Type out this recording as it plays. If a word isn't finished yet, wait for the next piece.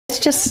Let's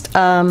just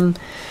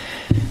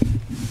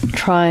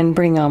try and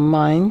bring our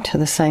mind to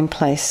the same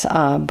place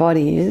our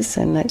body is,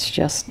 and let's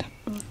just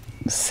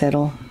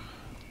settle.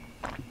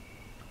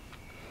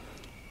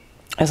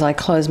 As I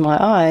close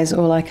my eyes,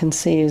 all I can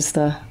see is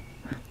the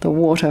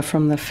water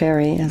from the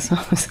ferry as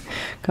I was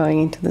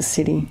going into the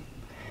city.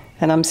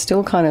 And I'm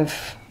still kind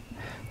of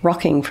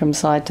rocking from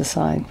side to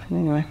side.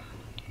 Anyway.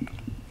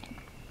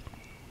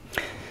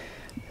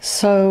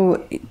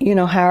 So, you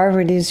know,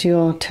 however it is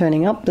you're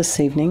turning up this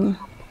evening,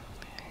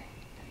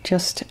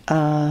 just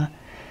know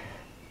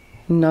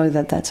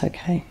that that's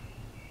okay.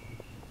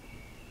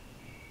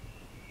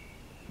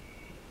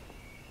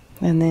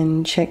 And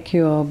then check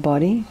your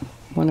body.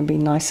 Want to be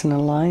nice and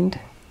aligned.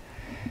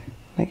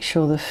 Make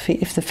sure the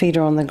feet, if the feet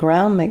are on the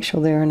ground, make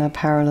sure they're in a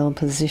parallel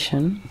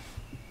position.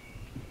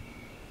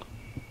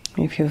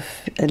 If your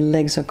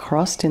legs are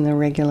crossed in the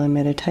regular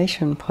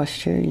meditation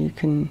posture, you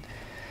can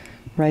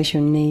raise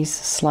your knees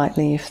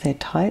slightly if they're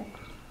tight.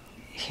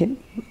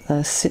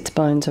 The sit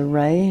bones are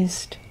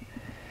raised.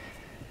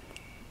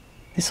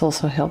 This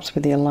also helps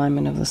with the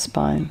alignment of the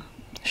spine.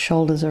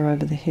 Shoulders are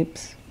over the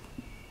hips.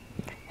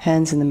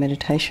 Hands in the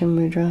meditation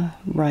mudra,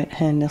 right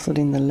hand nestled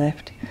in the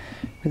left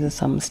with the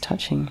thumbs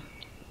touching.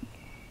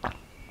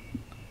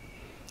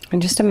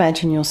 And just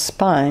imagine your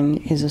spine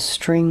is a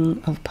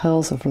string of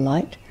pearls of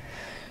light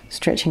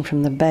stretching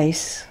from the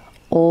base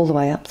all the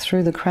way up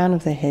through the crown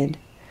of the head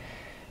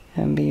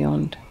and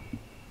beyond.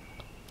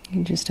 You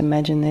can just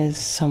imagine there's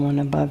someone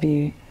above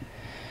you,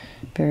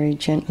 very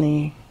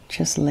gently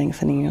just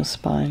lengthening your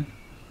spine.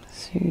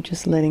 So you're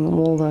just letting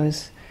all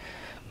those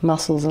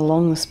muscles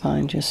along the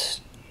spine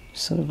just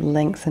sort of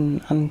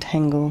lengthen,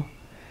 untangle.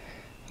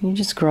 You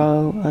just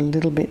grow a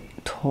little bit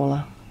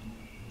taller.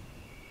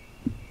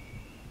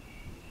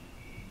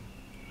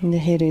 And the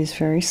head is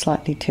very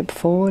slightly tipped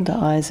forward, the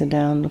eyes are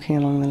down looking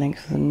along the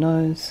length of the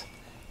nose,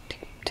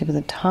 tip of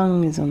the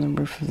tongue is on the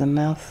roof of the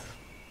mouth.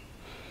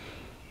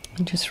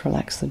 And just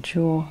relax the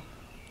jaw.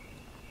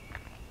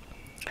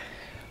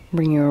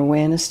 Bring your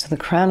awareness to the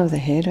crown of the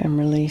head and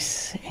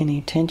release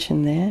any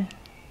tension there.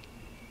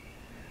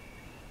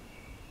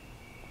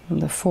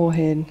 And the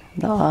forehead,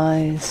 the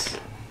eyes,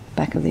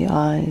 back of the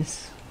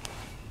eyes,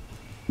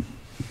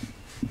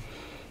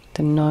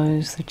 the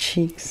nose, the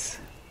cheeks,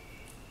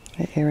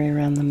 the area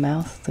around the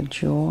mouth, the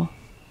jaw.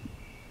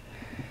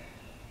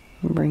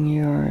 And bring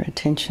your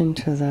attention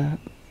to the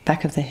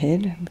back of the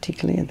head,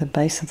 particularly at the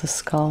base of the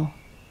skull.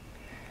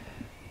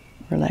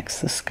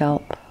 Relax the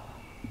scalp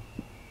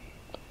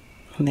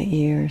and the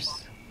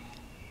ears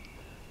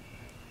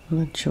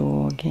and the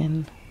jaw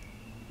again,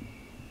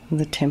 and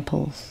the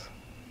temples.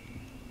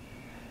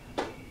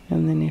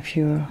 And then if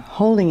you're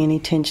holding any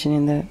tension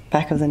in the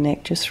back of the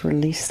neck, just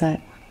release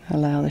that.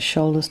 Allow the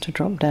shoulders to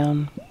drop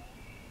down,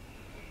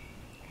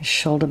 the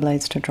shoulder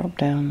blades to drop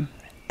down.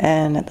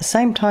 And at the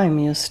same time,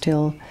 you're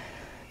still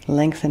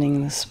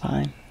lengthening the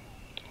spine.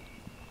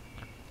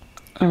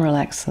 And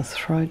relax the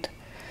throat,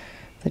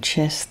 the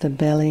chest, the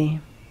belly,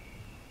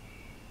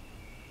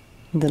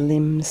 the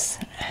limbs,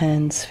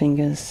 hands,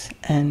 fingers,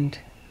 and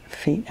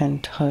feet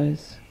and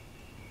toes.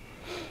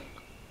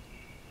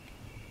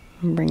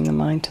 And bring the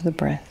mind to the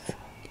breath.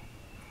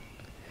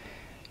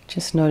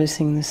 Just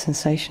noticing the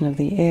sensation of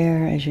the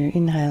air as you're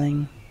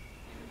inhaling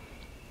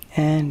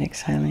and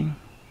exhaling.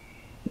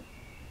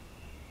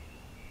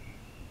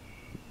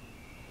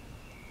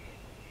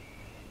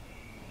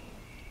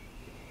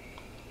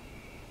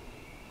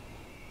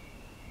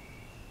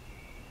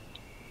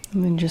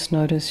 And then just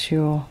notice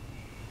your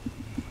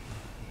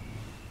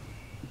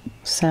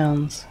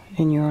sounds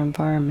in your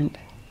environment.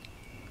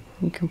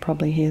 You can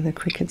probably hear the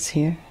crickets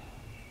here.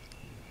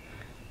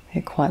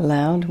 They're quite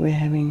loud. We're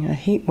having a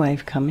heat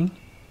wave coming.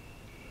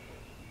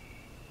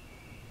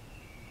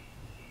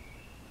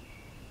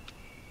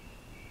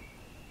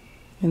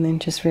 And then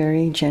just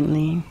very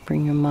gently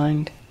bring your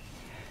mind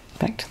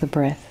back to the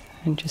breath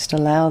and just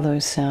allow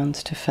those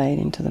sounds to fade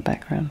into the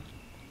background.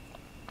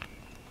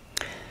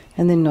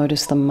 And then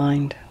notice the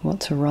mind,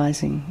 what's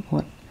arising,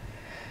 what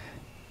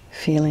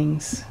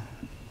feelings,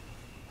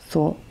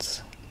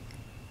 thoughts.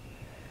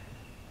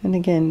 And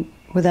again,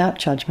 without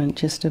judgment,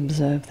 just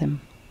observe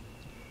them.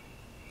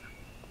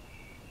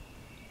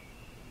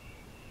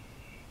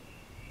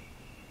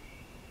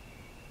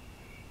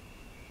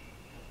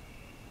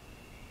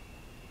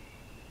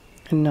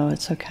 And know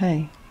it's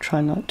okay.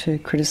 Try not to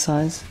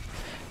criticize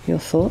your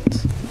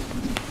thoughts,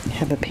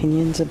 have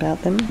opinions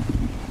about them.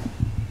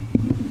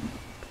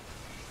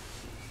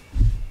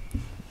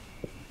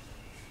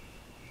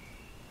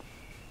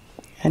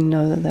 And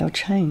know that they'll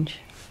change.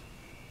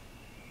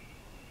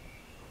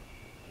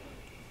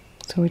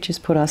 So we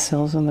just put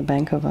ourselves on the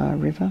bank of our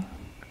river,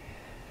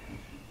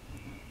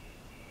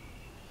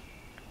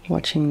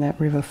 watching that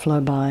river flow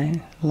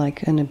by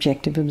like an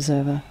objective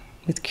observer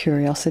with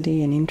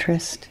curiosity and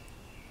interest,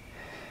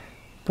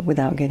 but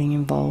without getting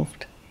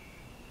involved.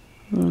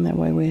 And that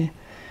way we're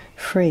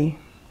free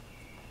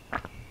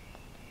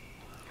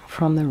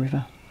from the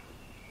river.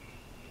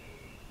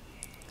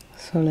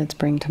 So let's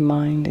bring to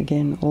mind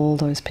again all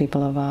those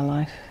people of our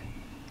life.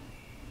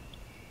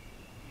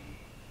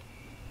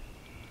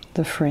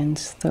 the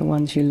friends, the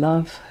ones you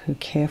love, who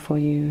care for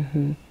you,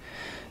 who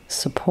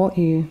support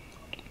you.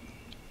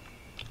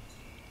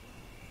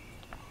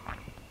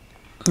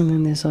 And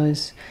then there's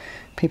those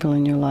people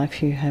in your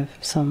life you have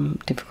some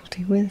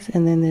difficulty with,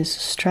 and then there's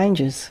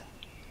strangers.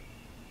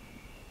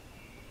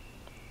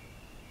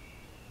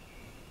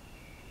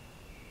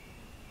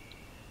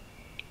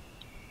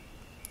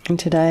 And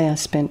today I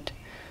spent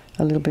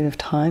a little bit of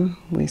time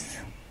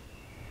with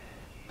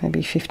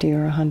maybe 50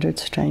 or 100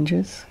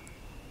 strangers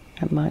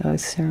at my oath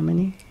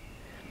ceremony.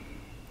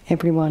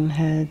 Everyone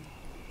had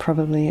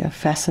probably a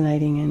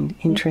fascinating and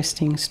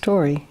interesting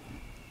story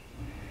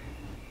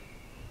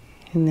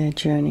in their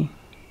journey.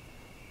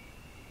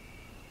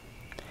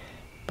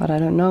 But I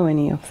don't know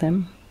any of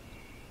them.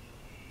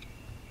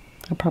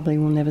 I probably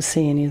will never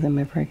see any of them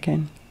ever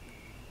again.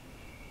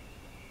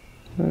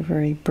 They were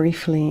very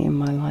briefly in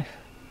my life.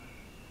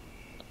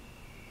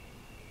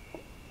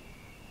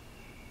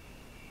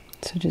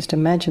 So just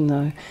imagine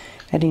though,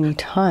 at any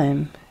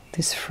time,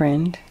 this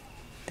friend,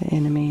 the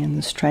enemy and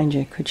the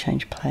stranger could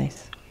change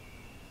place.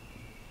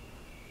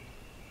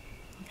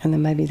 And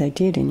then maybe they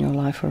did in your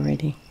life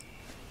already.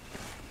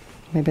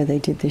 Maybe they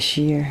did this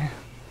year.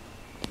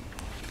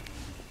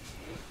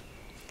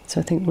 So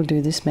I think we'll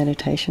do this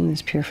meditation,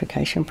 this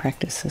purification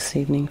practice this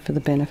evening for the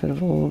benefit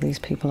of all these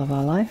people of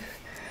our life,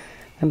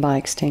 and by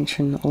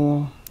extension,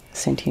 all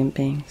sentient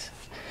beings.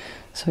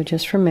 So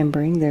just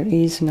remembering there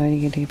is no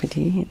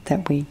negativity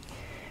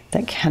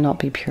that cannot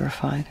be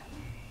purified.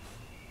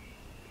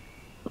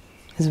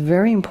 It's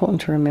very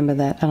important to remember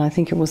that, and I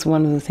think it was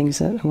one of the things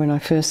that when I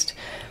first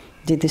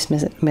did this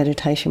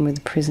meditation with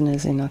the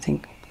prisoners in, I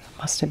think it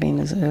must have been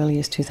as early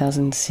as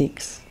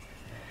 2006,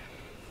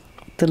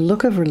 the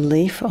look of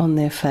relief on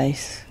their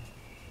face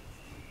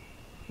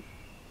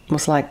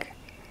was like,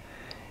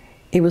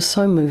 it was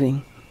so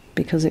moving,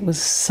 because it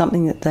was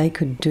something that they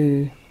could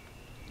do,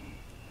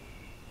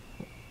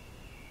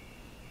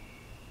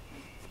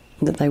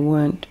 that they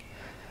weren't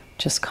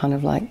just kind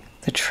of like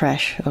the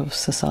trash of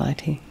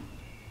society.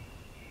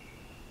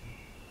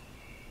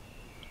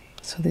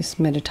 So this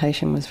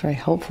meditation was very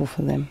helpful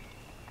for them.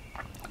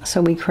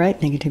 So we create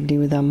negativity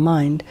with our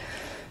mind,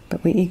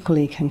 but we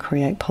equally can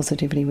create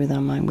positivity with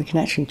our mind. We can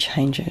actually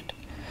change it.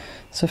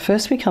 So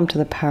first we come to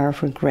the power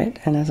of regret,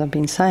 and as I've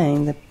been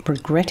saying, that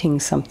regretting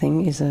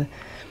something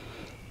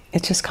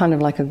it's just kind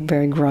of like a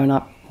very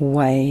grown-up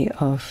way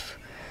of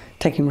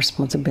taking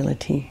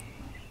responsibility.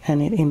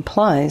 And it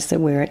implies that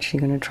we're actually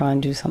going to try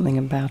and do something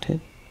about it.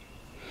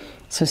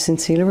 So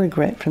sincerely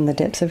regret from the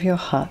depths of your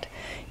heart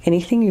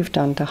anything you've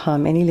done to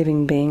harm any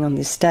living being on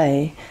this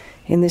day,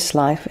 in this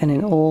life and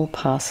in all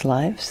past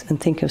lives, and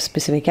think of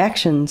specific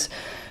actions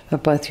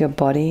of both your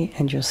body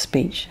and your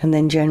speech, and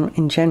then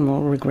in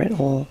general regret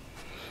all.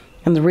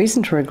 And the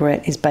reason to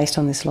regret is based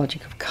on this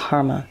logic of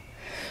karma.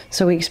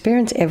 So we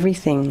experience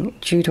everything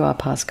due to our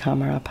past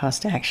karma, our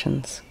past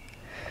actions.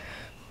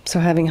 So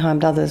having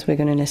harmed others, we're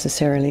going to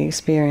necessarily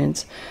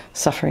experience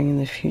suffering in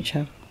the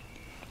future.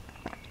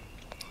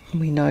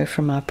 We know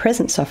from our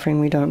present suffering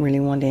we don't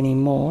really want any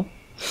more.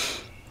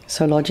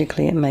 So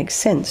logically it makes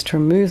sense to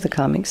remove the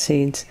karmic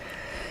seeds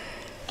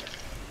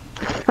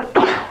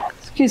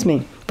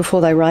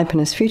before they ripen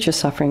as future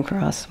suffering for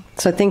us.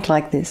 So think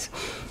like this.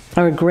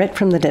 I regret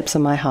from the depths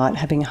of my heart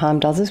having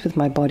harmed others with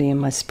my body and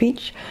my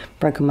speech,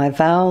 broken my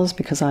vows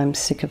because I am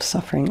sick of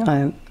suffering.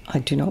 I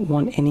do not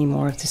want any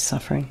more of this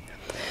suffering.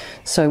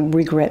 So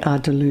regret our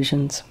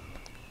delusions,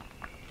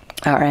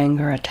 our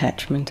anger,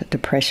 attachment,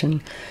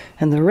 depression,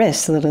 and the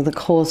rest that are the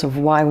cause of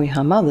why we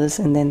harm others,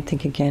 and then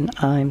think again,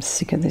 I'm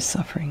sick of this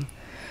suffering.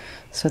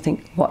 So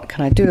think, what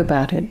can I do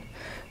about it?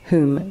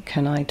 Whom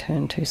can I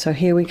turn to? So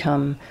here we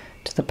come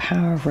to the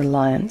power of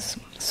reliance.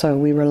 So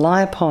we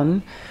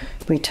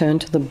turn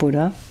to the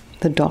Buddha,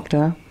 the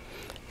doctor,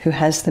 who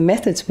has the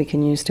methods we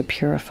can use to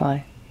purify.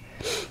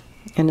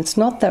 And it's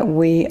not that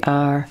we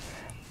are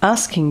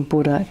asking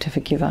Buddha to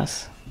forgive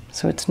us.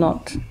 So it's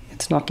not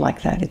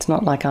like that. It's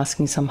not like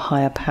asking some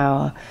higher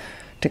power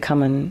to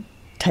come and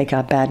take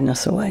our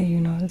badness away,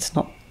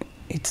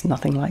 it's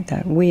nothing like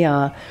that. We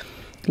are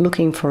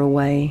looking for a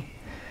way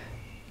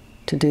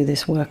to do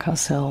this work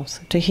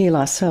ourselves, to heal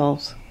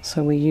ourselves.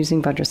 So we're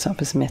using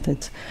Vajrasattva's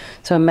methods.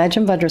 So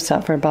imagine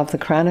Vajrasattva above the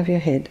crown of your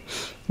head.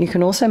 You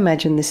can also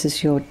imagine this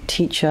is your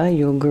teacher,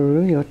 your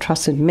guru, your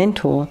trusted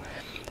mentor,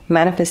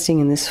 manifesting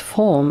in this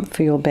form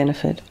for your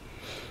benefit.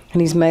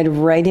 And he's made of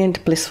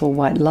radiant, blissful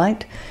white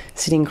light,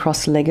 sitting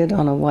cross-legged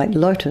on a white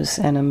lotus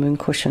and a moon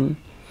cushion.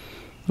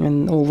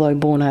 And although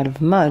born out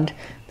of mud,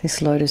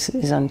 this lotus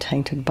is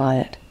untainted by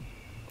it.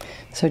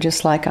 So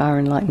just like our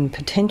enlightened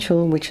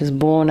potential, which is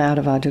born out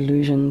of our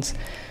delusions,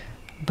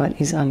 but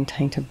is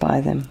untainted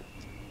by them.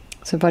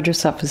 So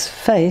Vajrasattva's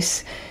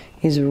face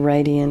is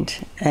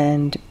radiant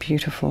and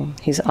beautiful.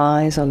 His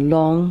eyes are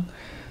long,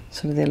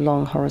 they're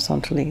long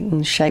horizontally,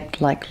 and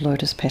shaped like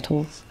lotus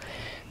petals.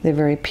 They're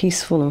very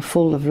peaceful and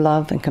full of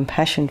love and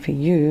compassion for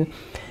you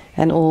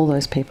and all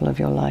those people of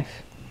your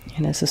life.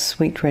 And has a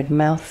sweet red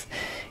mouth.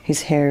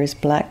 His hair is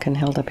black and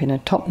held up in a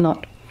top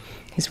knot.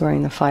 He's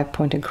wearing the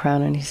 5-pointed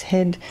crown on his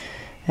head,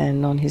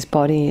 And on his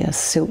body are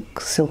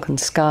silken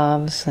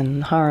scarves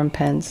and harem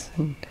pants,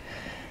 and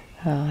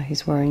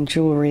he's wearing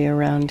jewelry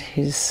around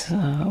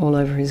all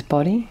over his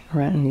body,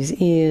 around his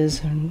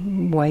ears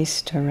and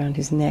waist, around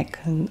his neck,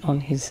 and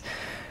on his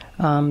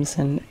arms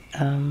and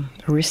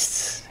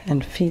wrists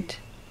and feet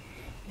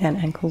and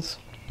ankles.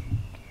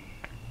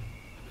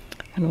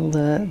 And all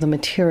the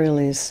material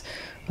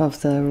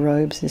of the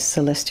robes is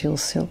celestial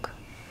silk.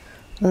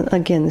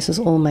 Again, this is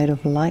all made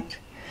of light.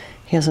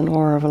 He has an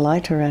aura of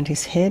light around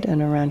his head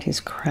and around his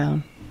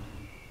crown.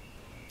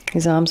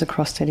 His arms are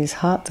crossed at his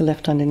heart, the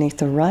left underneath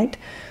the right.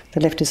 The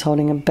left is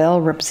holding a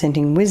bell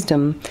representing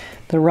wisdom.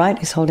 The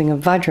right is holding a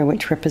vajra,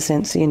 which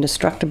represents the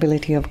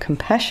indestructibility of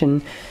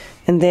compassion,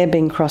 and their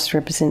being crossed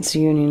represents the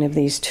union of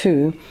these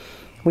two,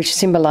 which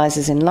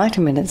symbolizes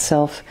enlightenment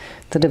itself,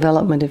 the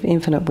development of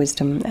infinite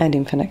wisdom and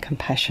infinite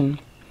compassion.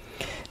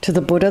 To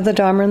the Buddha, the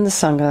Dharma, and the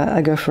Sangha,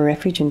 I go for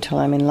refuge until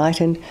I am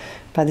enlightened.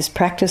 By this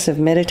practice of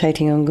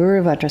meditating on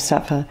Guru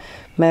Vajrasattva,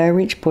 may I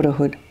reach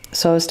Buddhahood,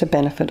 so as to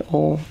benefit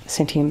all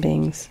sentient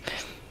beings.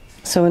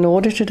 So in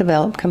order to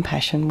develop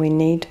compassion, we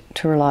need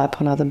to rely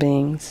upon other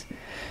beings.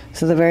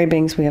 So the very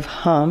beings we have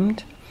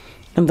harmed,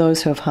 and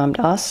those who have harmed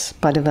us,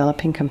 by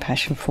developing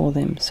compassion for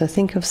them. So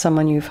think of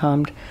someone you've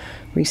harmed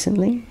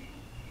recently,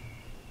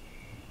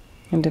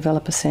 and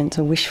develop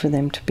a wish for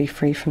them to be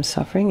free from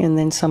suffering, and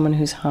then someone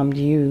who's harmed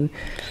you,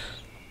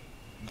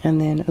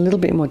 and then a little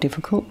bit more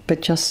difficult, but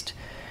just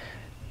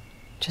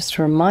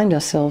to remind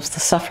ourselves the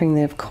suffering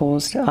they've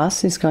caused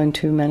us is going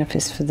to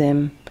manifest for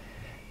them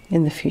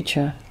in the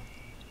future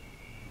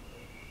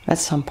at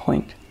some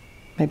point,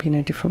 maybe in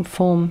a different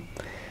form.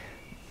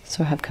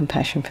 So have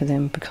compassion for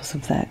them because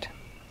of that.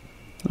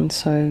 And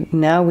so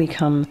now we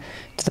come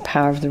to the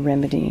power of the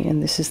remedy,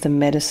 and this is the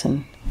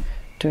medicine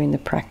doing the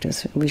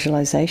practice,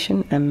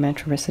 visualization and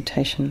mantra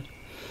recitation.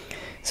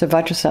 So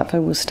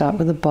Vajrasattva will start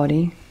with the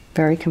body,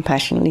 very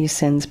compassionately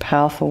sends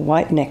powerful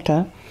white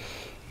nectar,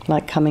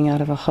 like coming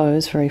out of a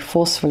hose, very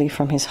forcefully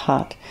from his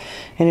heart.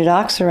 And it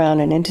arcs around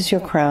and enters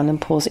your crown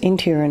and pours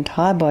into your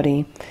entire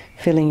body,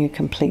 filling you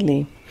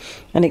completely.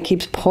 And it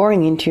keeps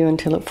pouring into you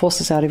until it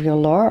forces out of your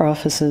lower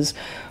orifices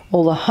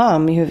all the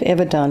harm you have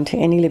ever done to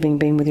any living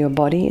being with your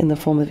body in the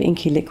form of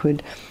inky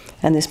liquid.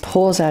 And this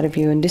pours out of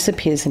you and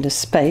disappears into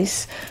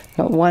space,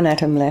 not one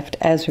atom left,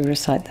 as we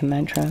recite the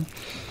mantra.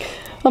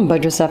 Om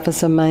Vajrasattva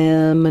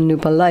Samaya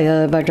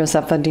Manupalaya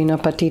Vajrasattva Dina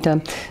Patita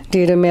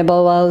Dira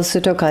Mebawa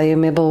Sutokaya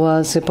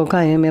Mebawa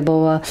Sipokaya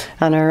Mebawa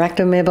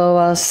Anarakta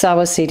Mebawa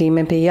Sawasiti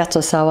Mempi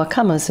Yatsa Sawa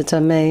Kama Sita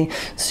Me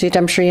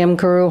Sutam Shriyam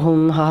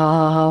Kuruhum Ha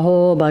Ha Ha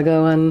Ho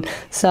Bhagavan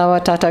Sawa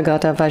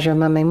Tatagata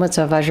Vajramame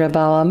Mutsa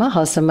Vajrabawa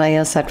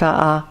Mahasamaya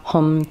Sattva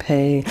Aham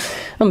Pe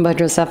Om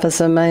Vajrasattva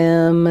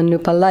Samaya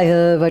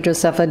Manupalaya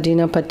Vajrasattva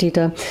Dina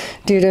Patita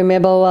Dira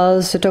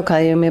Mebawa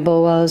Sutokaya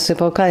Mebawa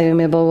Sipokaya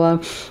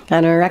Mebawa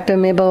Anarakta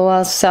Mebawa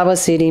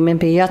Sawasiti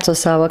Mempi Yatsa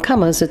Sawa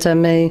Kama Sita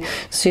Me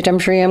Sutam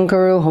Shriyam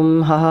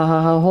Kuruhum Ha Ha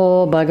Ha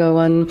Ho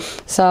Bhagavan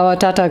Sawa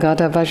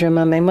Tatagata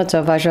Vajramame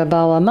Mutta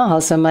Vajrabawa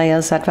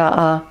Mahasamaya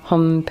Sattva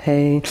Aham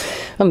Pe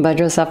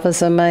Vajrasattva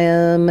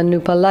Samaya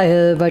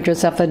Manupalaya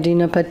Vajrasattva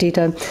Dina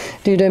Patita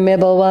Duda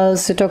Mebawa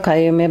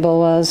Sutokaya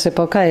Mebawa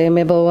Sipokaya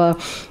Mebawa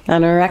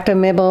Anarakta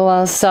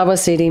Mebawa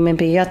Sawasiti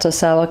Mempi Yatsa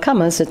Sawa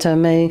Kama Sita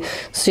Me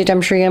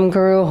Sutam Shriyam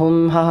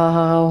Kuruhum Ha Ha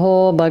Ha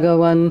Ho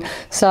Bhagavan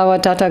Sawa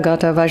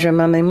Tatagata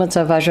Vajramame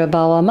Mutta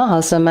Vajrabawa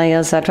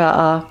Mahasamaya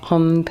Sattva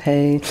Aham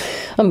Pe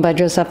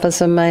Vajrasattva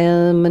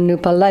Samaya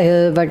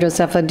Manupalaya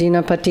Vajrasattva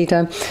Dina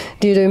Patita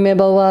Dudu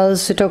Mebawa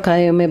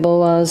Sutokaya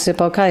Mebawa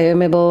Sipokaya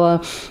Mebawa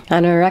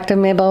Anarakta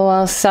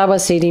Mebawa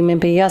Sawasiti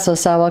Mempi Yasa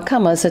Sawa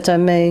Kama Sita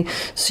Me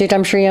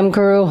Sutam Shriyam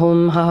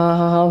Kuruhum Ha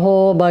Ha Ha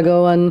Ho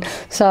Bhagavan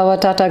Sawa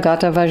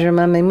Tatagata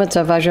Vajramame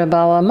Mutta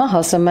Vajrabawa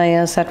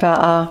Mahasamaya Sattva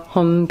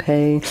Aham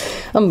Pe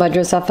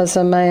Vajrasattva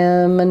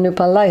Samaya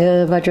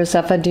Manupalaya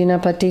Vajrasattva Dina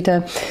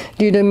Patita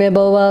Duda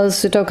Mebawa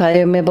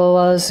Sutokaya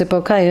Mebawa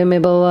Sipokaya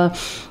Mebawa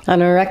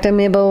Anarakta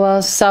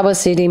Mebawa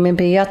Sawasiti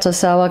Mempi Yatsa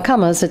Sawa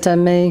Kama Sita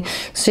Me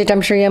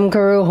Sutam Shriyam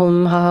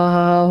Kuruhum Ha Ha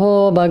Ha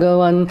Ho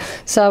Bhagavan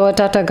Sawa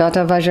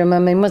Tatagata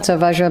Vajramame Mutta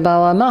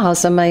Vajrabawa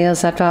Mahasamaya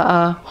Sattva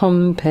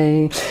Aham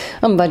Pe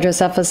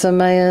Vajrasattva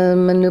Samaya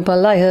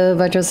Manupalaya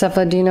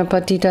Vajrasattva Dina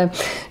Patita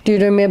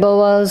Duda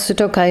Mebawa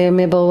Sutokaya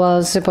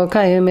Mebawa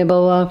Sipokaya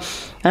Mebawa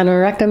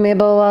Anarakta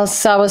Mebawa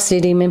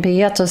Sawasiti Mempi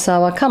Yatsa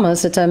Sawa Kama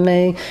Sita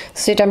Me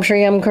Sutam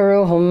Shriyam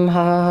Kuruhum Ha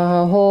Ha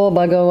Ha Ho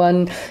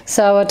Bhagavan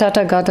Sawa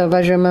Tatagata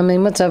Vajramame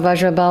Mutta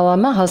Vajrabawa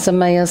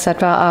Mahasamaya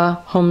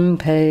Sattva Aham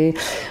Pe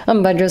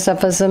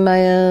Vajrasattva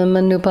Samaya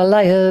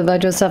Manupalaya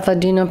Vajrasattva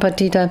Dina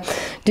Patita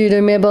Duda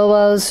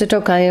Mebawa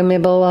Sutokaya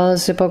Mebawa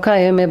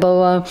Sipokaya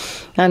Mebawa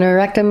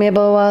Anarakta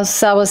Mebawa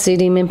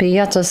Sawasiti Mempi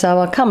Yatsa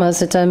Sawa Kama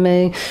Sita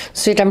Me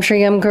Sutam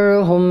Shriyam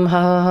Kuruhum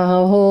Ha Ha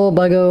Ha Ho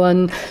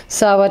Bhagavan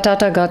Sawa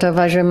Tatagata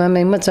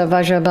Vajramame Mutta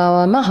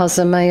Vajrabawa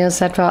Mahasamaya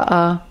Sattva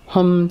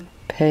Aham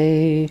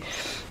Pe.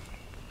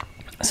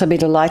 So be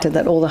delighted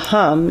that all the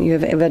harm you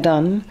have ever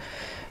done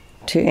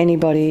to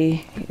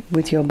anybody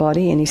with your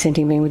body, any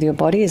sentient being with your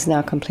body, is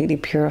now completely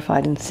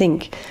purified, and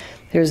think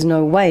There is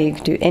no way you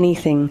can do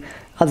anything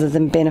other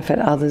than benefit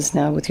others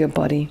now with your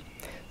body.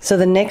 So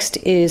the next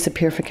is the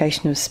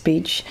purification of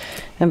speech.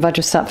 And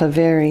Vajrasattva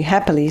very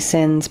happily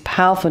sends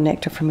powerful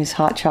nectar from his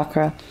heart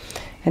chakra,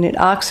 and it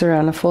arcs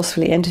around and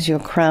forcefully enters your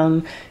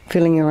crown,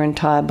 filling your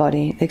entire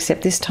body,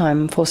 except this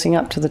time forcing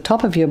up to the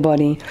top of your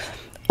body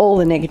all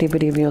the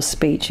negativity of your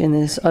speech, and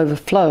this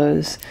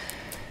overflows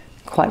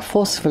quite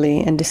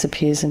forcefully and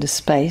disappears into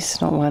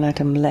space, not one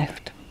atom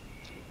left.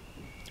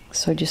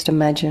 So just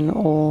imagine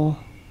all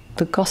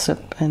the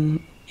gossip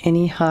and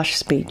any harsh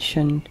speech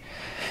and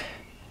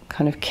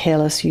kind of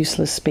careless,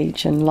 useless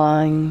speech and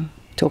lying,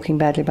 talking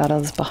badly about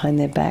others behind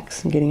their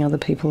backs and getting other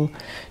people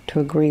to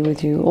agree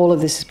with you. All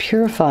of this is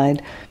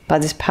purified by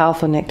this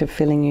powerful nectar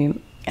filling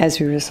you as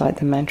we recite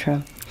the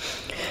mantra.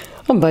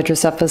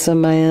 Vajrasattva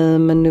samaya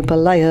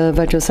manupalaya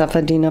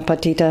Vajrasattva dina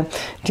patita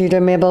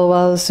Jida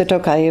mebalwa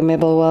sitokaya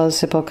mebalwa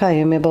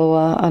sipokaya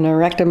mebalwa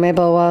anarakta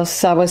mebalwa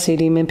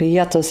sawasidi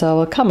mimpiyata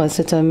sawa kama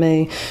sita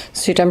me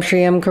sitam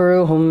shriyam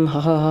kuruhum ha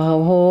ha ha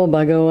ho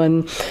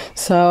bhagavan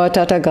sawa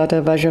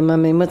tatagata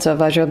vajramami mutsa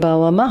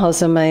vajrabawa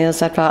mahasamaya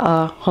sattva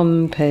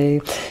aham pe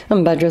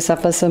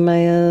Vajrasattva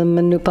samaya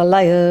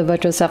manupalaya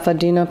Vajrasattva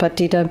dina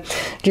patita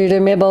Jida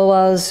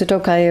mebalwa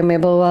sitokaya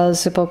mebalwa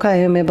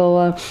sipokaya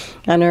mebalwa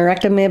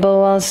anarakta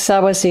mebalwa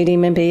sawasidi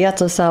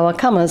mimpiyata sawa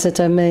kama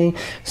sita me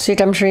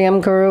sitam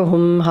shriyam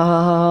kuruhum ha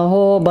ha ha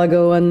ho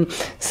bhagavan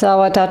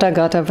sawa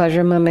tatagata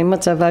vajramami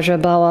mutsa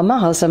vajrabawa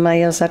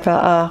mahasamaya sattva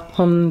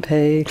aham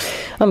pe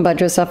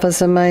Vajrasattva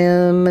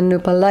samaya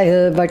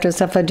manupalaya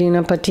Vajrasattva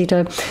dina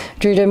patita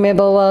Jida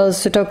mebalwa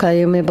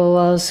sitokaya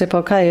mebalwa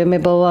sipokaya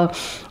mebalwa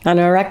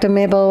anarakta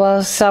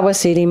mebalwa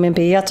sawasidi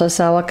mimpiyata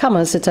sawa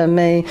kama sita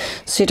me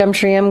sitam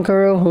shriyam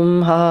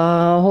kuruhum ha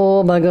ha ha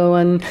ho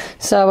bhagavan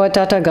sawa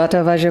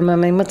tatagata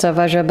vajramami mutsa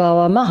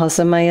vajrabawa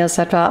mahasamaya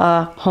sattva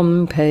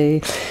aham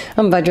pe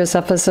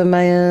Vajrasattva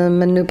samaya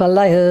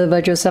manupalaya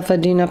Vajrasattva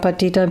dina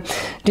patita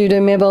Jida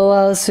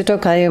mebalwa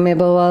sitokaya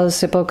mebalwa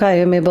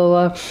sipokaya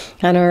mebalwa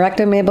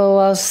anarakta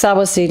mebalwa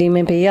sawasidi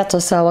mimpiyata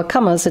sawa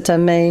kama sita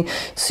me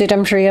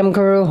sitam shriyam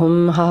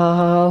kuruhum ha ha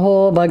ha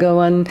ho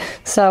bhagavan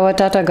sawa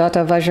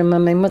tatagata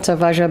vajramami mutsa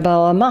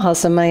vajrabawa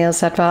mahasamaya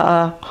sattva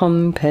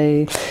aham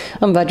pe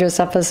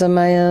Vajrasattva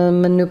samaya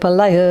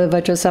manupalaya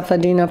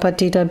Vajrasattva dina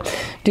patita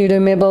Jida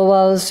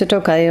mebalwa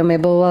sitokaya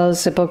mebalwa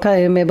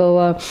sipokaya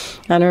mebalwa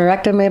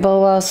anarakta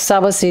mebalwa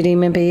sawasidi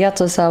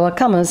mimpiyata sawa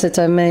kama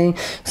sita me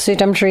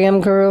sitam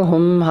shriyam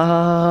kuruhum ha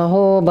ha ha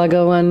ho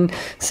bhagavan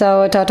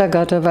sawa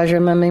tatagata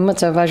vajramami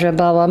mutsa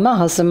vajrabawa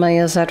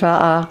mahasamaya sattva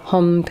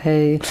aham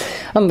pe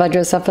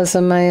Vajrasattva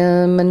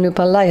samaya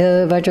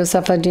manupalaya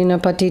Vajrasattva dina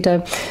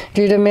patita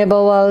Jida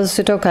mebalwa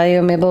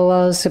sitokaya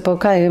mebalwa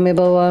sipokaya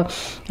mebalwa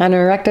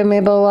anarakta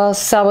mebalwa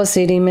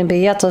sawasidi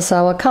mimpiyata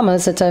sawa kama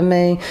sita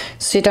me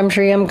sitam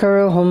shriyam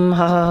kuruhum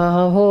ha ha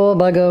ha ho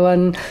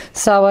bhagavan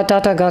sawa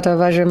tatagata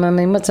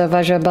vajramami mutsa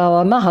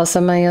vajrabawa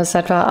mahasamaya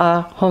sattva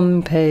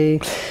aham pe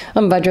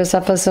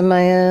Vajrasattva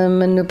samaya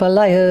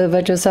manupalaya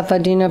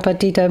Vajrasattva dina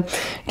patita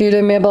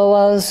Jida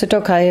mebalwa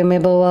sitokaya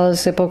mebalwa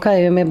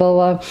sipokaya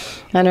mebalwa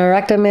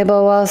anarakta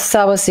mebalwa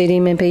sawasidi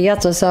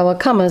mimpiyata sawa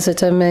kama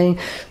sita me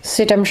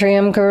sitam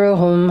shriyam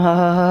kuruhum ha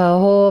ha ha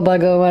ho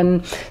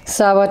bhagavan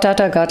sawa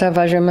tatagata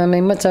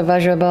vajramami mutsa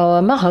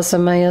vajrabawa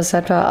mahasamaya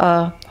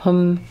sattva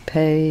aham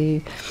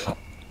pe.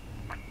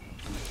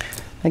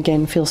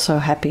 Again, feel so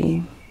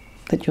happy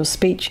that your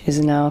speech is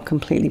now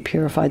completely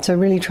purified. So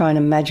really try and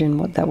imagine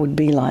what that would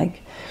be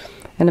like.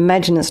 And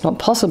imagine it's not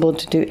possible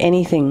to do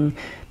anything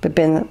but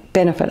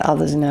benefit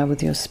others now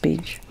with your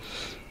speech.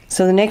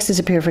 So the next is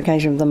a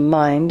purification of the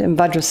mind, and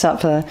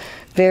Vajrasattva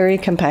very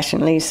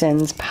compassionately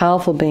sends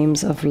powerful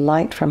beams of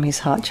light from his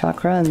heart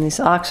chakra, and this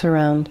arcs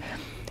around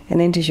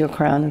and enters your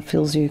crown and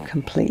fills you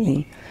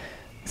completely.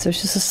 So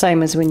it's just the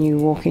same as when you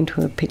walk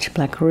into a pitch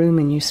black room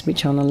and you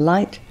switch on a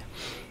light.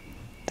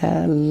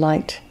 The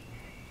light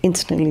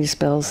instantly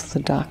dispels the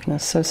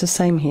darkness. So it's the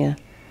same here.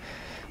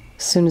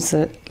 As soon as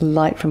the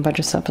light from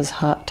Vajrasattva's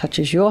heart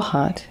touches your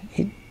heart,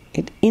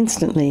 it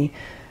instantly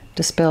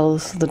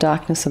dispels the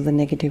darkness of the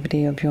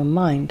negativity of your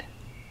mind.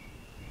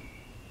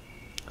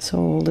 So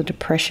all the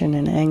depression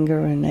and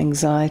anger and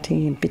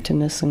anxiety and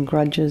bitterness and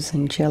grudges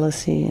and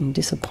jealousy and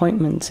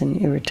disappointments and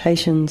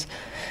irritations,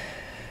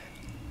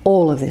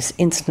 all of this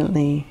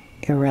instantly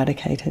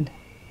eradicated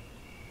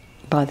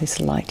by this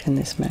light and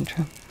this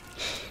mantra.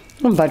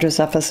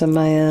 Vajrasattva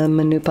samaya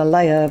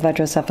manupalaya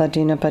Vajrasattva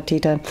dina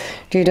patita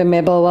Jida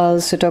mebalwa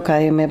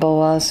sitokaya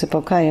mebalwa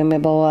sipokaya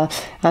mebalwa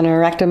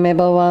anarakta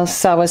mebalwa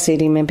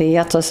sawasidi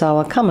mimpiyata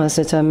sawa kama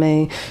sita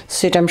me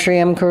sitam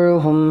shriyam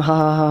kuruhum ha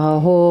ha ha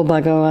ho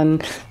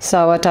bhagavan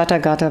sawa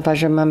tatagata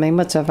vajramami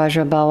mutsa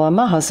vajrabawa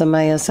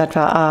mahasamaya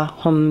sattva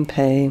aham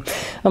pe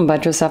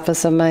Vajrasattva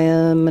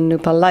samaya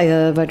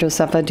manupalaya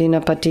Vajrasattva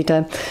dina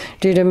patita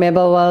Jida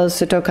mebalwa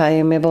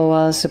sitokaya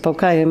mebalwa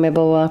sipokaya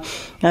mebalwa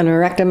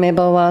anarakta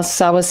mebalwa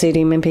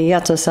Sawasiti Mimpi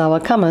Yata Sawa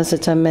Kama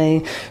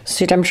Sitame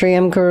Sitam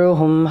Shriyam Guru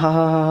Hum Ha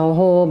Ha Ha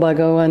Ho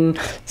Bhagavan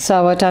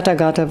Sawa Tata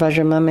Gata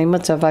Vajramami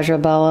Mutsa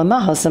Vajrabala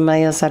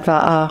Mahasamaya Sattva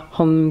Ah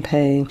Hum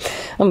Pe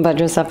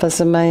Vajrasattva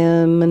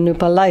Samaya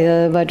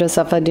Manupalaya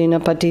Vajrasattva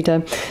Dina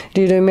Patita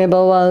Didu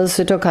Mebawa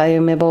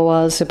Sutokaya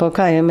Mebawa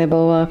Sipokaya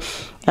Mebawa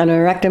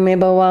Anurakta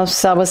Mebawa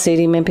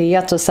Sawasiti Mimpi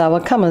Yata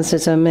Sawa Kama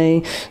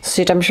Sitame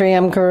Sitam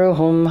Shriyam Guru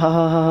Hum Ha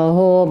Ha Ha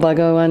Ho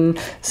Bhagavan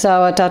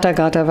Sawa Tata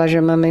Gata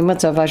Vajramami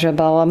Mutsa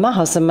Vajrabala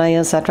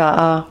Mahasamaya Sattva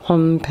Ah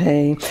Hum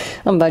Pe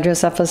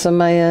Vajrasattva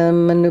Samaya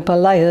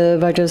Manupalaya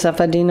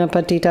Vajrasattva Dina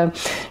Patita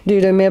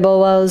Didu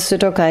Mebawa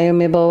Sutokaya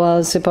Mebawa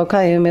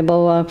Sipokaya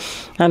Mebawa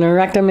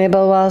Anurakta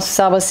Mebawa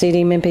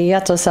Sawasiti Mimpi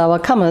Yata Sawa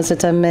Kama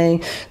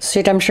Sitame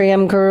Sitam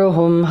Shriyam Guru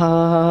Hum Ha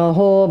Ha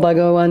Ho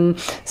Bhagavan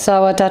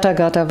Sawa Tata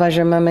Gata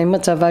Vajramami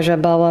Mutsa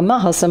Vajrabala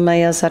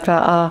Mahasamaya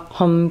Sattva Ah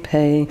Hum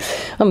Pe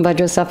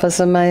Vajrasattva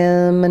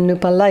Samaya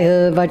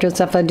Manupalaya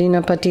Vajrasattva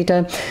Dina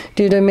Patita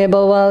Didu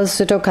Mebawa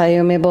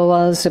Sutokaya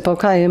Mebawa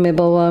Sipokaya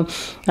Mebawa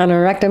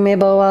Anurakta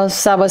Mebawa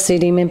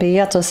Sawasiti Mimpi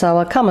Yata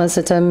Sawa Kama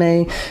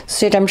Sitame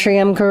Sitam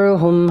Shriyam Guru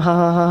Hum Ha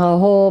Ha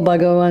Ho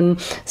Bhagavan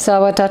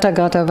Sawa Tata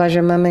Gata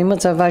Vajramami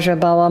Mutsa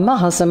Vajrabala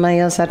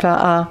Mahasamaya Sattva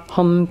Ah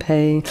Hum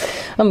Pe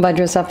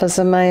Vajrasattva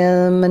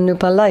Samaya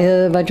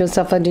Manupalaya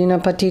Vajrasattva Dina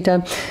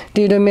Patita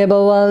Didu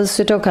Mebawa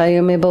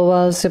Sutokaya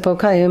Mebawa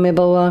Sipokaya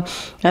Mebawa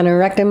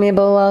Anurakta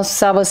Mebawa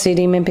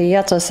Sawasiti Mimpi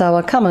Yata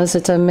Sawa Kama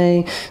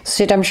Sitame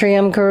Sitam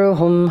Shriyam Guru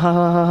Hum Ha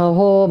Ha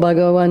Ho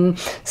Bhagavan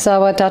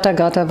Sawa Tata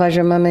Gata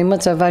Vajramami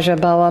Mutsa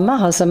Vajrabala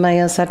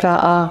Mahasamaya Sattva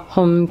Ah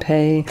Hum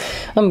Pe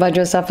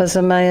Vajrasattva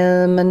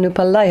Samaya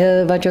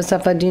Manupalaya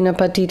Vajrasattva Dina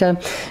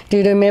Patita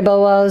Didu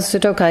Mebawa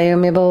Sutokaya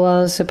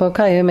Mebawa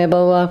Sipokaya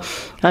Mebawa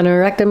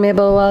Anurakta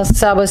Mebawa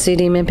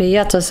Sawasiti Mimpi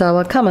Yata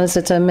Sawa Kama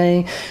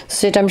Sitame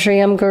Sitam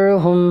Shriyam Guru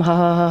Hum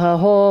Ha Ha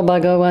Ho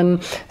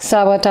Bhagavan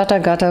Sawa Tata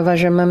Gata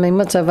Vajramami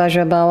Mutsa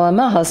Vajrabala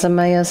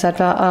Mahasamaya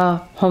Sattva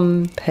Ah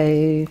Hum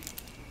Pe.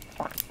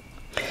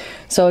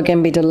 So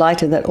again, be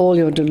delighted that all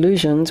your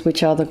delusions,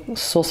 which are the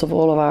source of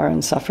all of our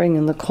own suffering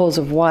and the cause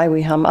of why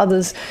we harm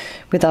others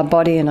with our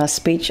body and our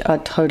speech, are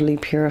totally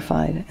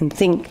purified. And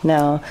think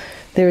now,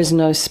 there is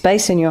no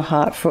space in your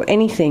heart for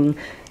anything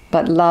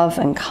but love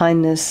and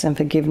kindness and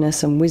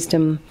forgiveness and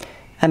wisdom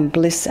and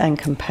bliss and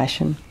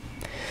compassion.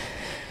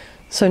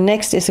 So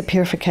next is a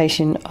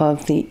purification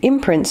of the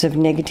imprints of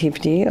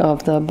negativity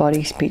of the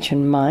body, speech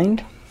and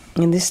mind.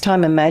 And this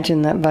time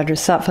imagine that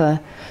Vajrasattva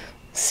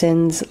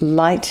sends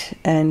light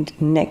and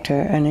nectar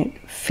and it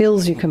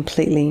fills you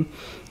completely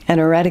and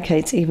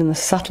eradicates even the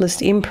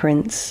subtlest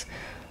imprints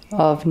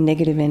of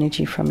negative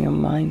energy from your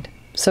mind.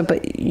 So,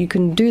 but you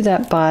can do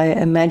that by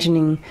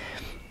imagining,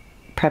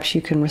 perhaps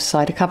you can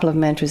recite a couple of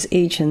mantras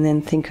each and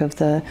then think of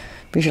the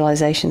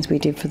visualizations we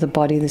did for the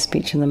body, the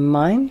speech and the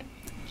mind.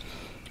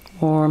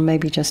 Or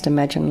maybe just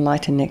imagine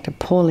light and nectar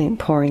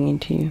pouring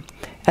into you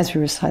as we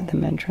recite the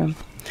mantra.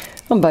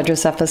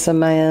 Vajrasattva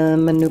Samaya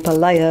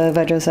Manupalaya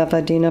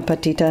Vajrasattva Dina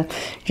Patita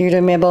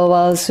Didu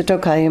Mebawa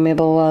Sutokaya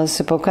Mebawa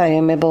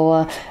Sipokaya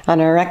Mebawa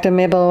Anurakta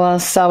Mebawa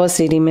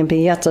Sawasiti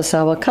Mimpi Yata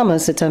Sawa Kama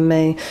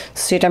Sitame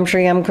Sitam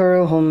Shriyam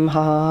Guru Hum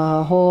Ha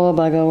Ha Ho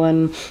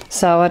Bhagavan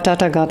Sawa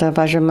Tata Gata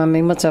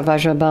Vajramami Mutsa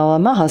Vajrabala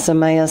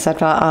Mahasamaya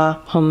Sattva Ah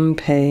Hum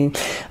Pe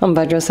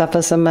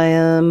Vajrasattva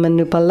Samaya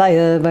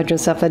Manupalaya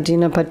Vajrasattva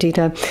Dina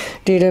Patita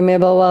Didu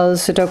Mebawa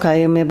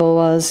Sutokaya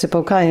Mebawa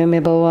Sipokaya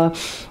Mebawa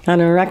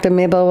Anurakta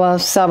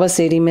Mebawa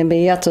Sawasiti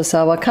Mimpi Yata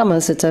Sawa Kama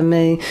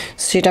Sitame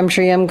Sitam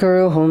Shriyam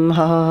Guru Hum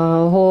Ha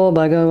Ha Ho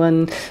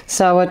Bhagavan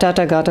Sawa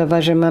Tata Gata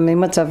Vajramami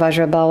Mutsa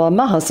Vajrabala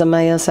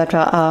Mahasamaya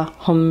Sattva Ah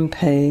Hum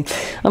Pe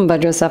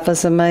Vajrasattva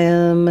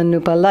Samaya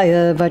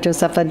Manupalaya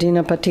Vajrasattva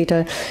Dina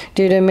Patita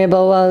Didu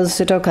Mebawa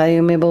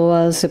Sutokaya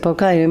Mebawa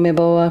Sipokaya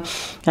Mebawa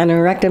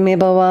Anurakta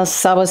Mebawa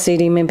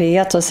Sawasiti Mimpi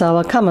Yata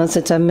Sawa Kama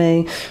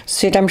Sitame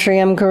Sitam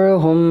Shriyam Guru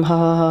Hum Ha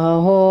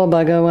Ha Ho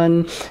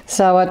Bhagavan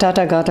Sawa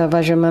Tata Gata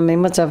Vajramami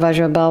Mutsa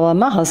Vajrabala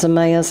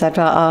Mahasamaya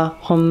Sattva Ah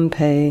Hum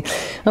Pe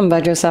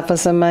Vajrasattva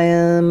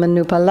Samaya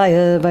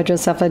Manupalaya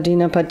Vajrasattva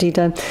Dina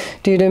Patita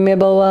Didu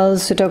Mebawa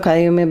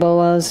Sutokaya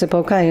Mebawa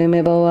Sipokaya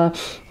Mebawa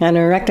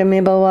Anurakta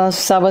Mebawa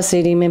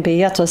Sawasiti Mimpi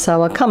Yata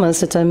Sawa Kama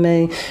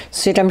Sitame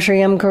Sitam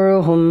Shriyam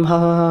Guru Hum Ha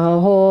Ha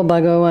Ho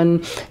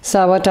Bhagavan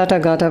Sawa Tata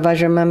Gata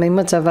Vajramami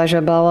Mutsa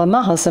Vajrabala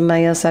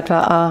Mahasamaya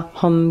Sattva Ah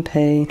Hum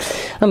Pe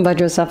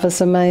Vajrasattva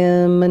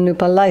Samaya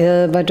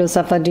Manupalaya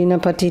Vajrasattva Dina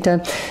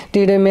Patita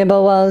Didu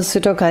Mebawa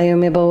Sutokaya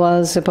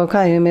Mebawa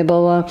Sipokaya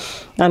Mebawa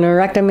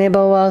Anurakta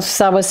Mebawa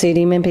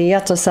Sawasiti Mimpi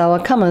Yata Sawa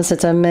Kama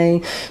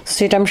Sitame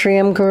Sitam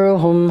Shriyam Guru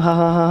Hum Ha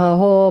Ha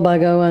Ho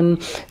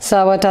Bhagavan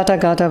Sawa Tata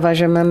Gata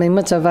Vajramami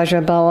Mutsa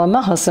Vajrabala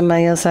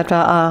Mahasamaya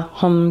Sattva Ah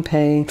Hum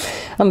Pe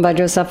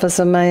Vajrasattva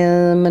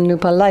Samaya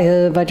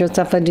Manupalaya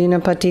Vajrasattva Dina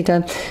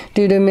Patita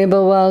Didu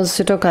Mebawa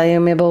Sutokaya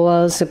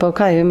Mebawa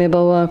Sipokaya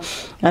Mebawa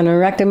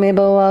Anurakta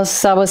Mebawa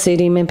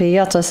Sawasiti Mimpi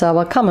Yata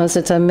Sawa Kama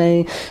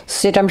Sitame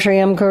Sitam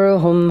Shriyam Guru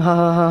Hum Ha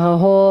Ha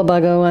Ho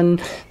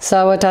Bhagavan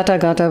Sawa Tata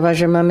Gata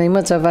Vajramami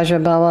Mutsa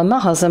Vajrabala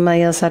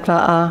Mahasamaya Sattva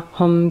Ah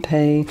Hum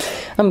Pe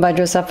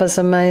Vajrasattva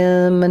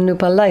samaya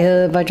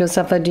manupalaya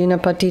Vajrasattva dina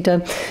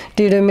patita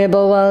Dida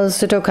meboa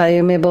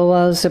Sutokaya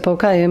meboa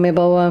Supokaya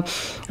meboa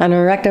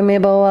Anurakta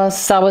meboa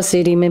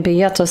Sawasiti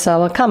mimpiyata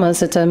sawa kama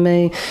sita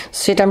me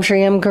Sitam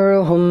shriyam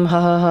kuruhum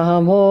ha ha ha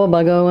ha ho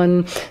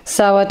bhagavan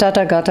Sawa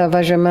tata gata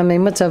vajramame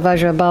mutta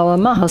vajrabawa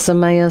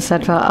mahasamaya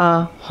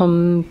sattva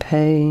aham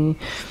pe.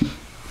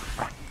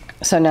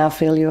 So now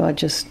feel you are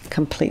just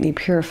completely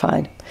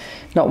purified.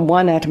 Not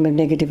one atom of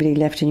negativity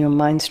left in your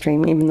mind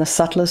stream. Even the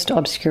subtlest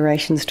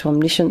obscurations to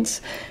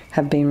omniscience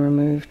have been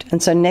removed.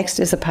 And so next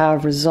is the power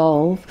of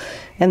resolve.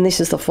 And this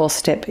is the fourth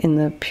step in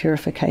the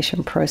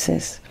purification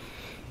process.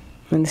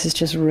 And this is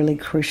just really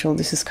crucial.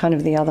 This is kind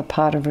of the other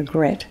part of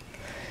regret.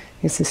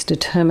 It's this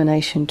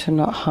determination to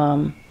not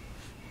harm.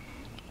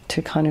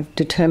 To kind of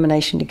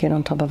determination to get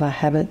on top of our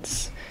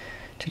habits.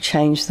 To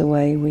change the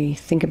way we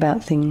think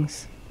about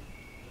things.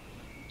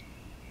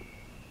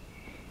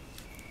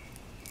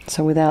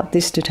 So without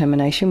this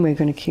determination, we're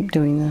going to keep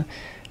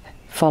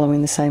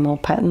following the same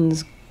old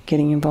patterns,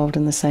 getting involved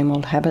in the same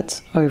old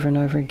habits over and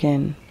over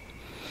again.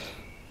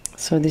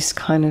 So this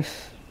kind of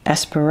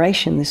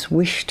aspiration, this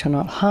wish to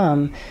not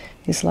harm,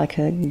 is like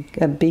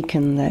a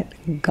beacon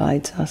that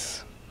guides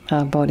us,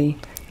 our body,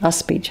 our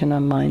speech and our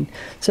mind.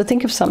 So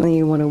think of something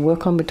you want to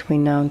work on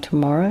between now and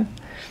tomorrow.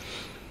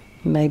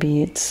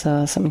 Maybe it's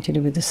something to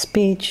do with the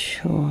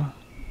speech, or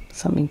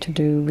something to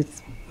do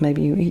with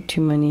maybe you eat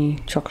too many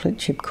chocolate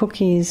chip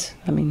cookies.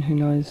 I mean, who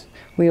knows?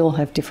 We all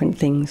have different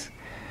things.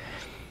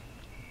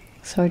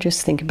 So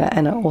just think about,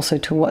 and also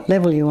to what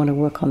level you want to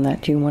work on that.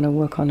 Do you want to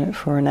work on it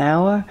for an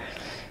hour,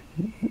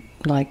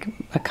 like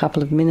a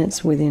couple of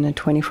minutes within a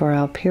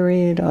 24-hour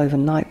period,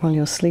 overnight while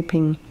you're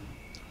sleeping?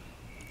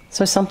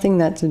 So something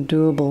that's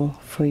doable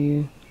for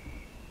you.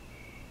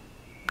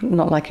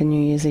 Not like a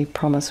New Year's Eve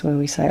promise where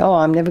we say, oh,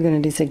 I'm never going to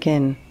do this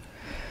again.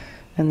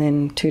 And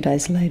then 2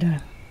 days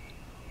later.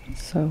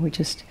 So we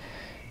just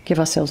give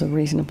ourselves a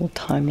reasonable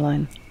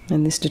timeline.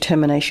 And this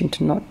determination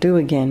to not do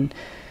again,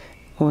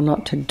 or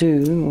not to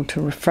do, or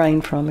to refrain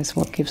from, is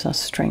what gives us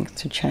strength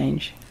to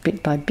change,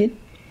 bit by bit,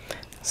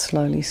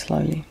 slowly,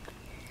 slowly.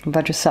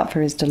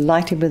 Vajrasattva is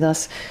delighted with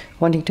us,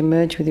 wanting to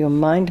merge with your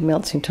mind,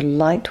 melts into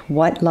light,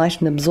 white light,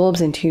 and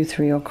absorbs into you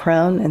through your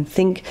crown. And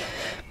think,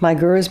 my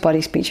Guru's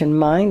body, speech, and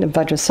mind, and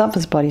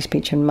Vajrasattva's body,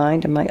 speech, and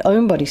mind, and my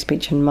own body,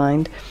 speech, and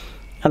mind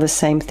are the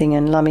same thing.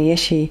 And Lama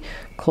Yeshe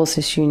calls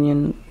this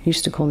union,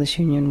 used to call this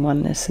union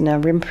oneness. And now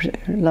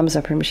Lama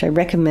Rinpoche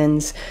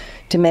recommends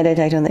to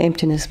meditate on the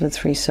emptiness of the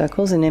three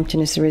circles. In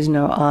emptiness there is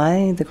no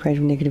I, the creator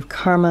of negative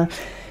karma.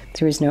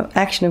 There is no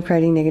action of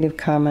creating negative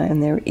karma,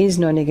 and there is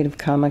no negative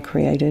karma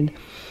created.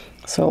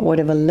 So at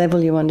whatever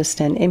level you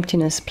understand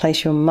emptiness,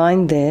 place your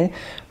mind there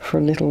for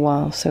a little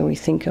while. So we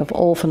think of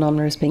all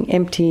phenomena as being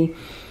empty.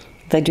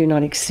 They do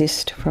not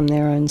exist from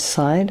their own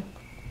side.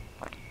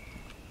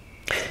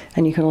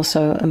 And you can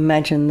also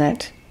imagine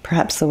that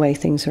perhaps the way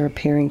things are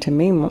appearing to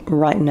me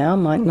right now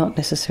might not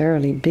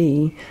necessarily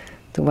be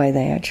the way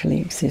they actually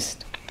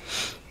exist.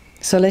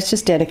 So let's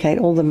just dedicate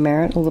all the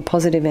merit, all the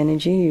positive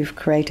energy you've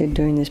created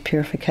doing this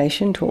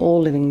purification to all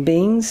living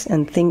beings,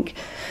 and think,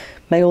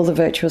 may all the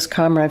virtuous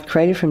karma I've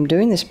created from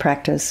doing this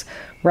practice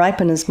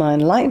ripen as my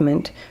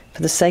enlightenment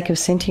for the sake of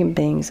sentient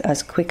beings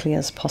as quickly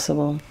as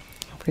possible.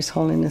 For His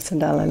Holiness the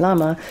Dalai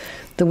Lama,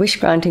 the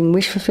wish-granting,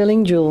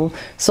 wish-fulfilling jewel,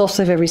 source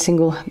of every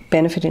single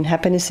benefit and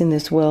happiness in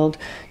this world,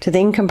 to the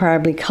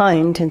incomparably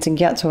kind Tenzin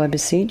Gyatso I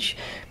beseech,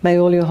 may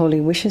all your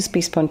holy wishes be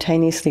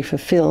spontaneously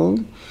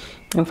fulfilled.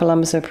 And for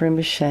Lama Zopa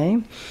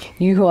Rinpoche,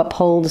 you who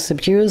uphold the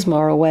subduer's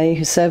moral way,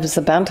 who serve as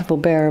the bountiful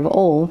bearer of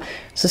all,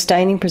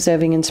 sustaining,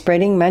 preserving, and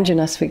spreading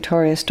Manjunath's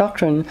victorious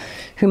doctrine,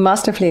 who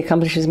masterfully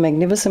accomplishes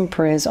magnificent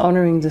prayers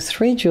honouring the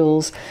three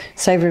jewels,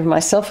 savour of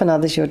myself and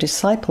others, your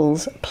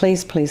disciples,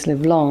 please, please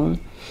live long.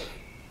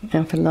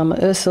 And for Lama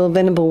Ursul,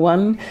 Venerable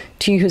One,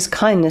 to you whose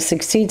kindness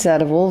exceeds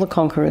that of all the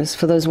conquerors,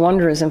 for those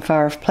wanderers in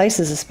far-off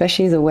places,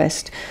 especially the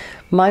West,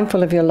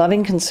 mindful of your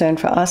loving concern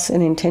for us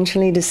and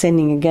intentionally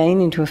descending again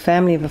into a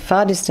family of a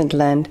far distant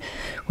land,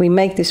 we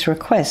make this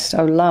request,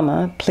 O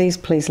Lama, please,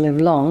 please live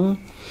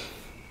long.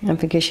 And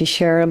for Geshe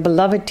Shera,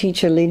 beloved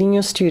teacher leading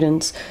your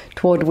students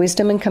toward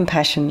wisdom and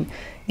compassion,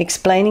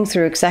 explaining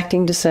through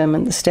exacting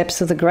discernment the steps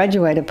of the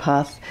graduated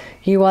path,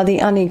 you are the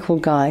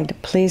unequaled guide.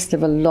 Please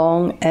live a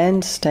long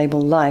and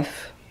stable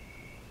life.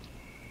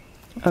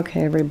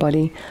 Okay,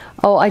 everybody.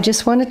 Oh, I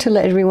just wanted to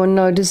let everyone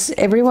know, does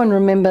everyone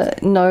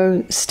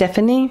know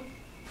Stephanie,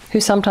 who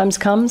sometimes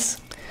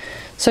comes?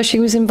 So she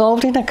was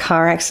involved in a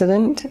car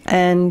accident,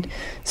 and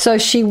so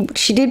she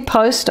did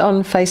post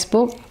on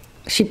Facebook.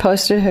 She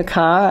posted her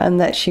car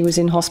and that she was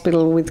in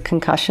hospital with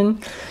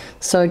concussion.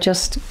 So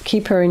just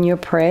keep her in your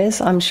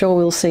prayers. I'm sure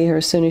we'll see her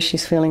as soon as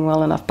she's feeling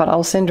well enough, but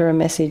I'll send her a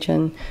message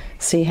and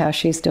see how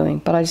she's doing.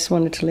 But I just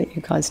wanted to let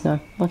you guys know.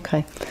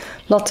 Okay.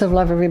 Lots of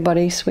love,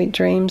 everybody. Sweet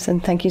dreams.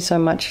 And thank you so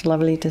much.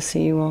 Lovely to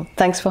see you all.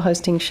 Thanks for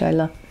hosting,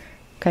 Shayla.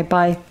 Okay,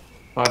 bye.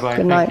 Bye-bye.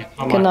 Good night.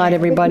 Good night,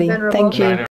 everybody. Thank you.